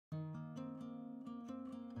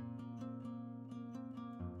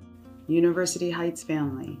University Heights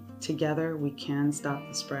family, together we can stop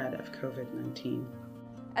the spread of COVID-19.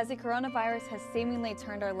 As the coronavirus has seemingly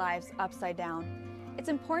turned our lives upside down, it's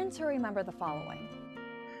important to remember the following.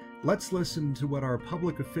 Let's listen to what our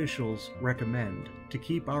public officials recommend to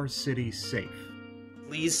keep our city safe.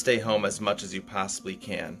 Please stay home as much as you possibly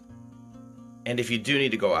can. And if you do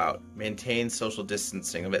need to go out, maintain social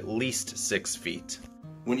distancing of at least 6 feet.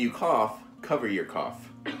 When you cough, cover your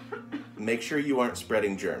cough. Make sure you aren't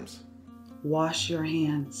spreading germs. Wash your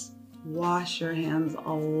hands. Wash your hands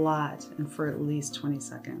a lot and for at least 20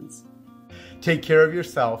 seconds. Take care of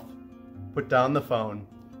yourself. Put down the phone.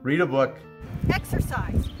 Read a book.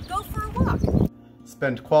 Exercise. Go for a walk.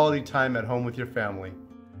 Spend quality time at home with your family.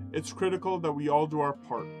 It's critical that we all do our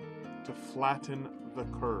part to flatten the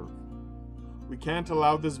curve. We can't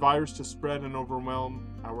allow this virus to spread and overwhelm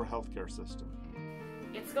our healthcare system.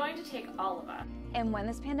 It's going to take all of us. And when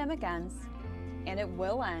this pandemic ends, and it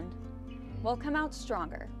will end, we'll come out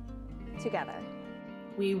stronger, together.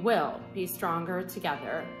 We will be stronger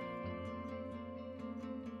together.